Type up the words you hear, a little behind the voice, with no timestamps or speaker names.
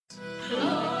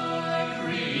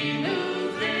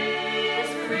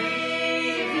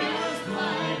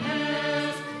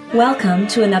Welcome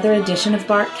to another edition of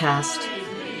Bartcast,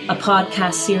 a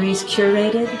podcast series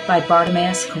curated by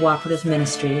Bartimaeus Cooperative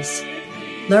Ministries.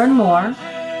 Learn more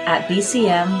at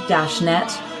bcm-net.org.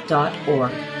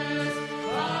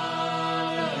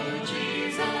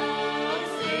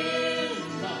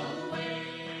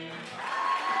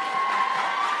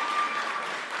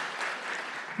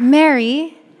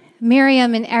 Mary,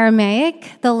 Miriam in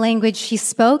Aramaic, the language she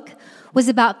spoke, was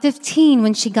about 15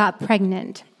 when she got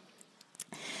pregnant.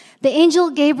 The angel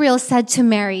Gabriel said to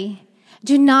Mary,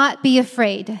 "Do not be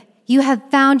afraid. You have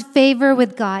found favor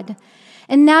with God.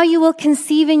 And now you will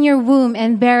conceive in your womb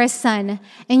and bear a son,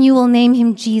 and you will name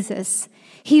him Jesus.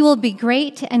 He will be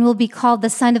great and will be called the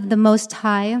Son of the Most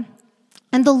High.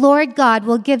 And the Lord God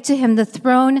will give to him the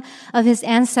throne of his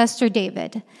ancestor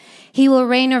David. He will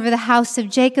reign over the house of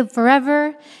Jacob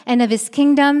forever, and of his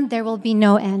kingdom there will be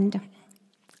no end."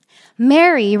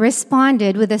 Mary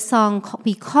responded with a song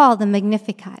we call the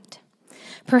Magnificat.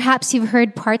 Perhaps you've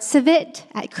heard parts of it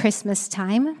at Christmas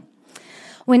time.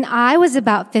 When I was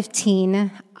about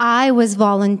 15, I was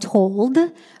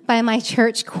voluntold by my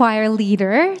church choir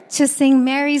leader to sing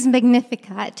Mary's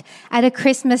Magnificat at a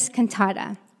Christmas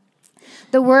cantata.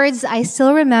 The words I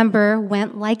still remember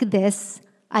went like this.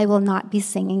 I will not be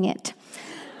singing it.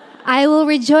 I will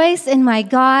rejoice in my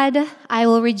God. I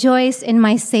will rejoice in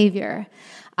my Savior.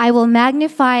 I will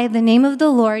magnify the name of the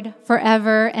Lord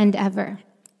forever and ever.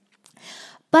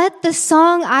 But the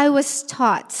song I was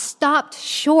taught stopped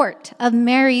short of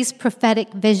Mary's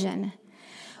prophetic vision.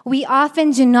 We often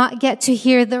do not get to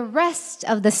hear the rest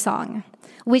of the song,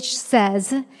 which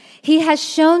says, "He has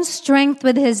shown strength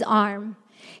with his arm.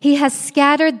 He has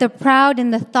scattered the proud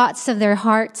in the thoughts of their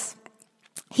hearts.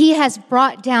 He has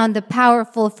brought down the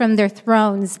powerful from their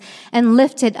thrones and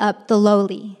lifted up the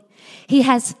lowly. He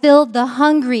has filled the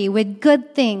hungry with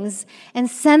good things and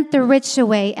sent the rich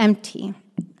away empty."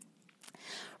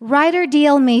 Writer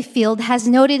D.L. Mayfield has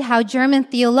noted how German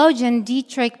theologian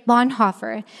Dietrich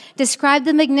Bonhoeffer described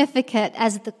the Magnificat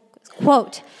as the,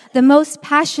 quote, "the most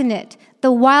passionate,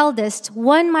 the wildest,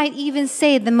 one might even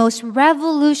say the most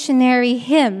revolutionary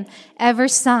hymn ever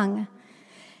sung."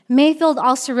 Mayfield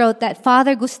also wrote that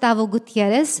Father Gustavo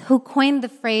Gutierrez, who coined the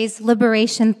phrase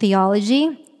liberation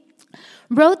theology,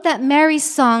 wrote that Mary's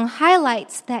song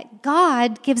highlights that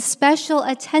God gives special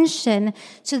attention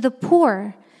to the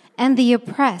poor and the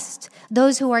oppressed,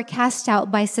 those who are cast out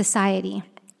by society.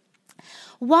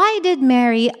 Why did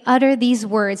Mary utter these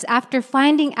words after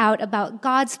finding out about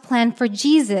God's plan for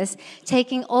Jesus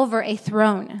taking over a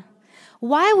throne?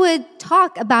 Why would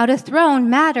talk about a throne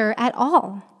matter at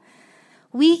all?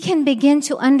 We can begin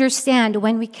to understand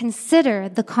when we consider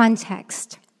the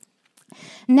context.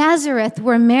 Nazareth,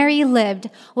 where Mary lived,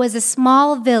 was a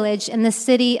small village in the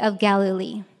city of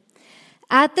Galilee.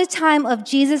 At the time of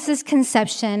Jesus'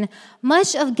 conception,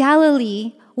 much of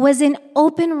Galilee was in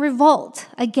open revolt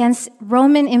against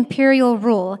Roman imperial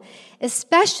rule,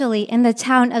 especially in the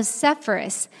town of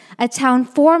Sepphoris, a town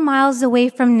 4 miles away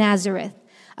from Nazareth,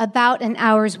 about an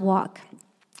hour's walk.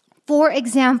 For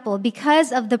example,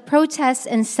 because of the protests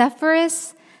in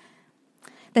Sepphoris,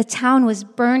 the town was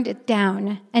burned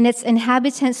down and its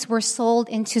inhabitants were sold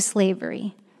into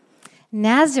slavery.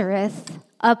 Nazareth,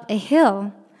 up a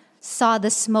hill, saw the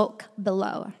smoke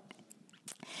below.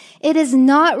 It is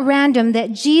not random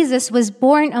that Jesus was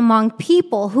born among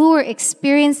people who were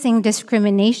experiencing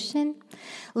discrimination,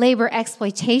 labor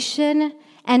exploitation,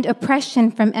 and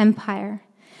oppression from empire.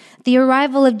 The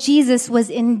arrival of Jesus was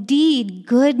indeed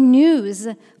good news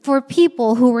for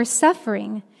people who were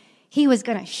suffering. He was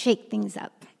going to shake things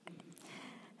up.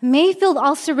 Mayfield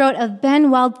also wrote of Ben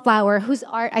Wildflower, whose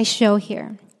art I show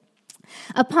here.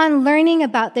 Upon learning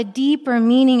about the deeper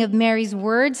meaning of Mary's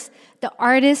words, the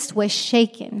artist was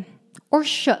shaken, or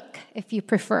shook, if you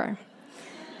prefer.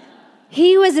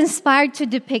 He was inspired to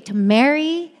depict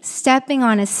Mary stepping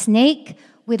on a snake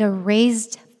with a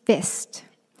raised fist.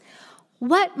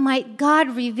 What might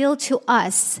God reveal to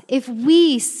us if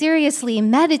we seriously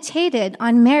meditated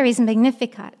on Mary's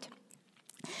Magnificat?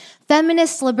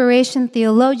 Feminist liberation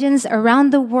theologians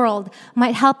around the world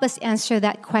might help us answer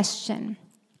that question.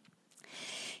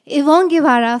 Yvonne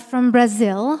Guevara from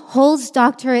Brazil holds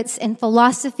doctorates in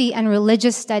philosophy and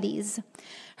religious studies.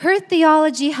 Her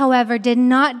theology, however, did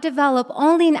not develop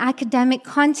only in academic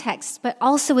context, but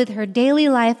also with her daily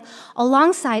life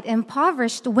alongside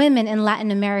impoverished women in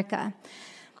Latin America,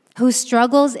 whose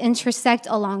struggles intersect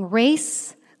along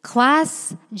race,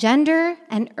 class, gender,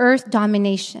 and earth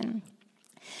domination.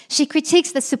 She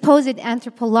critiques the supposed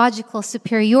anthropological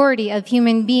superiority of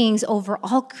human beings over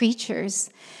all creatures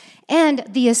and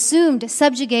the assumed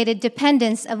subjugated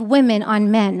dependence of women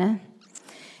on men.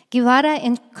 Guevara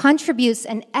contributes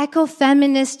an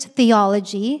ecofeminist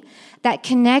theology that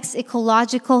connects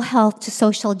ecological health to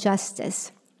social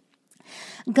justice.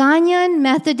 Ghanaian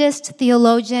Methodist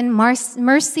theologian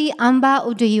Mercy Amba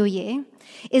Oduyoye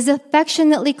is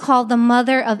affectionately called the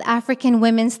mother of African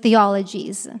women's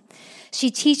theologies. She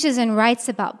teaches and writes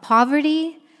about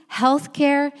poverty,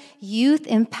 healthcare, youth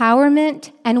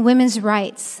empowerment, and women's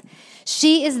rights.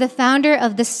 She is the founder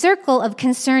of the Circle of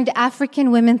Concerned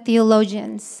African Women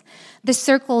Theologians. The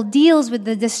circle deals with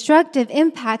the destructive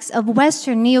impacts of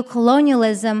Western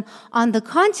neocolonialism on the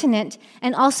continent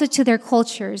and also to their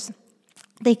cultures.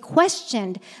 They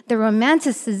questioned the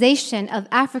romanticization of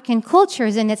African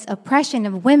cultures and its oppression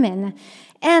of women,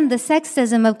 and the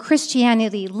sexism of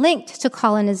Christianity linked to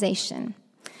colonization.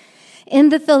 In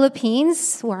the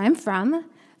Philippines, where I'm from,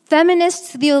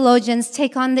 feminist theologians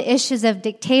take on the issues of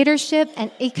dictatorship and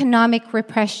economic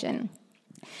repression.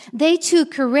 They too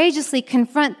courageously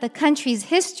confront the country's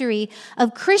history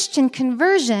of Christian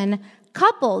conversion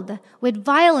coupled with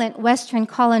violent Western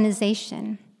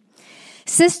colonization.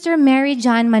 Sister Mary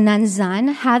John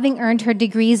Mananzan, having earned her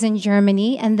degrees in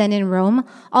Germany and then in Rome,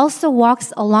 also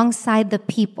walks alongside the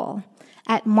people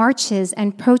at marches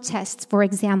and protests, for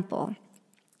example.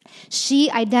 She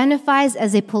identifies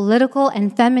as a political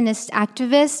and feminist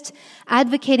activist,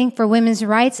 advocating for women's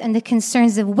rights and the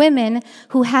concerns of women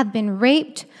who have been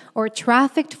raped or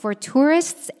trafficked for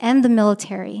tourists and the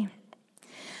military.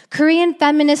 Korean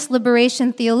feminist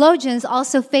liberation theologians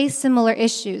also face similar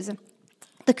issues.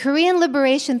 The Korean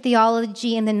liberation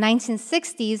theology in the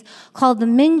 1960s, called the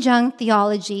Minjung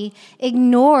theology,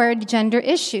 ignored gender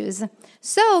issues.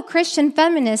 So Christian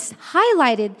feminists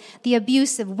highlighted the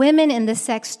abuse of women in the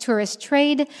sex tourist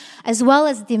trade, as well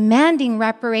as demanding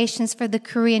reparations for the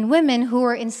Korean women who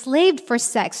were enslaved for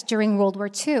sex during World War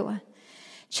II.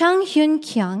 Chung Hyun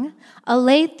Kyung, a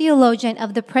lay theologian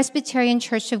of the Presbyterian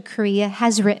Church of Korea,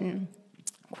 has written,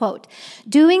 quote,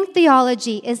 "Doing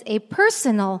theology is a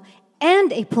personal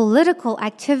and a political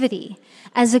activity.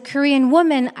 As a Korean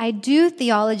woman, I do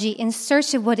theology in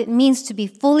search of what it means to be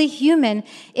fully human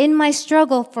in my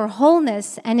struggle for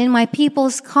wholeness and in my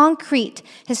people's concrete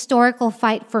historical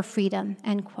fight for freedom,"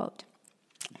 end quote.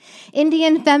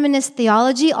 Indian feminist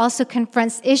theology also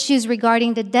confronts issues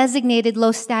regarding the designated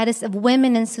low status of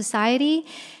women in society,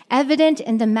 evident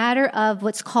in the matter of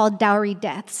what's called dowry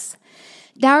deaths.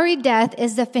 Dowry death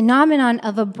is the phenomenon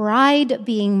of a bride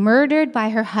being murdered by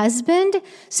her husband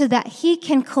so that he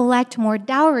can collect more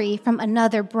dowry from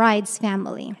another bride's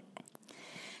family.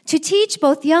 To teach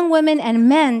both young women and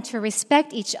men to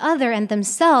respect each other and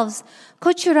themselves,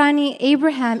 Kochurani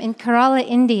Abraham in Kerala,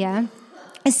 India,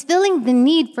 is filling the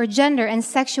need for gender and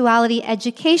sexuality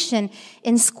education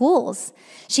in schools.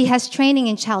 She has training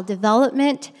in child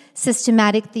development,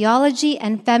 systematic theology,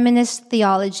 and feminist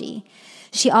theology.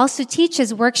 She also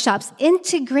teaches workshops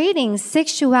integrating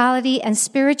sexuality and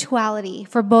spirituality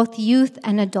for both youth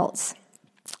and adults.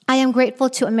 I am grateful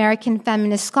to American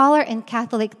feminist scholar and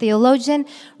Catholic theologian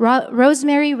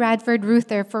Rosemary Radford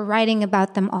Ruther for writing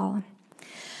about them all.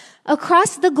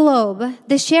 Across the globe,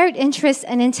 the shared interests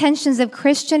and intentions of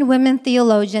Christian women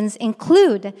theologians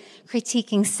include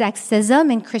critiquing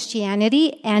sexism in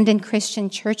Christianity and in Christian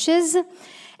churches,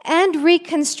 and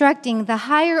reconstructing the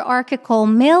hierarchical,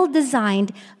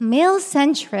 male-designed,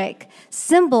 male-centric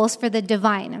symbols for the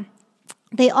divine.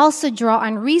 They also draw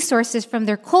on resources from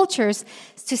their cultures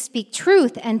to speak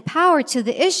truth and power to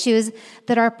the issues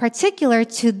that are particular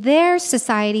to their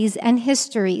societies and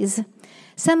histories,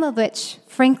 some of which,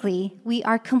 frankly, we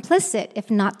are complicit,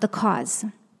 if not the cause.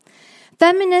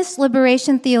 Feminist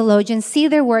liberation theologians see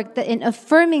their work that in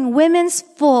affirming women's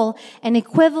full and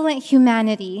equivalent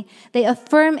humanity, they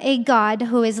affirm a God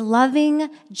who is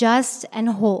loving, just, and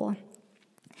whole.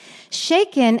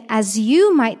 Shaken as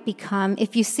you might become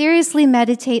if you seriously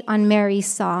meditate on Mary's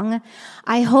song,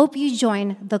 I hope you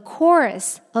join the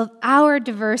chorus of our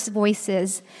diverse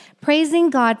voices, praising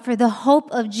God for the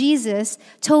hope of Jesus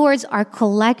towards our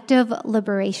collective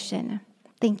liberation.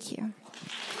 Thank you.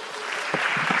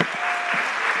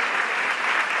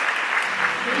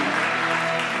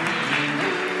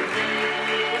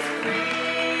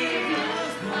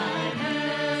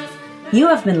 You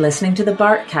have been listening to the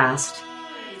Bartcast,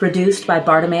 produced by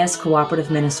Bartimaeus Cooperative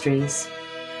Ministries.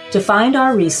 To find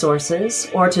our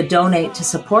resources or to donate to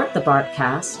support the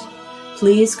Bartcast,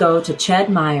 please go to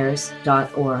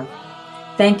chedmyers.org.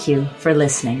 Thank you for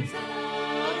listening.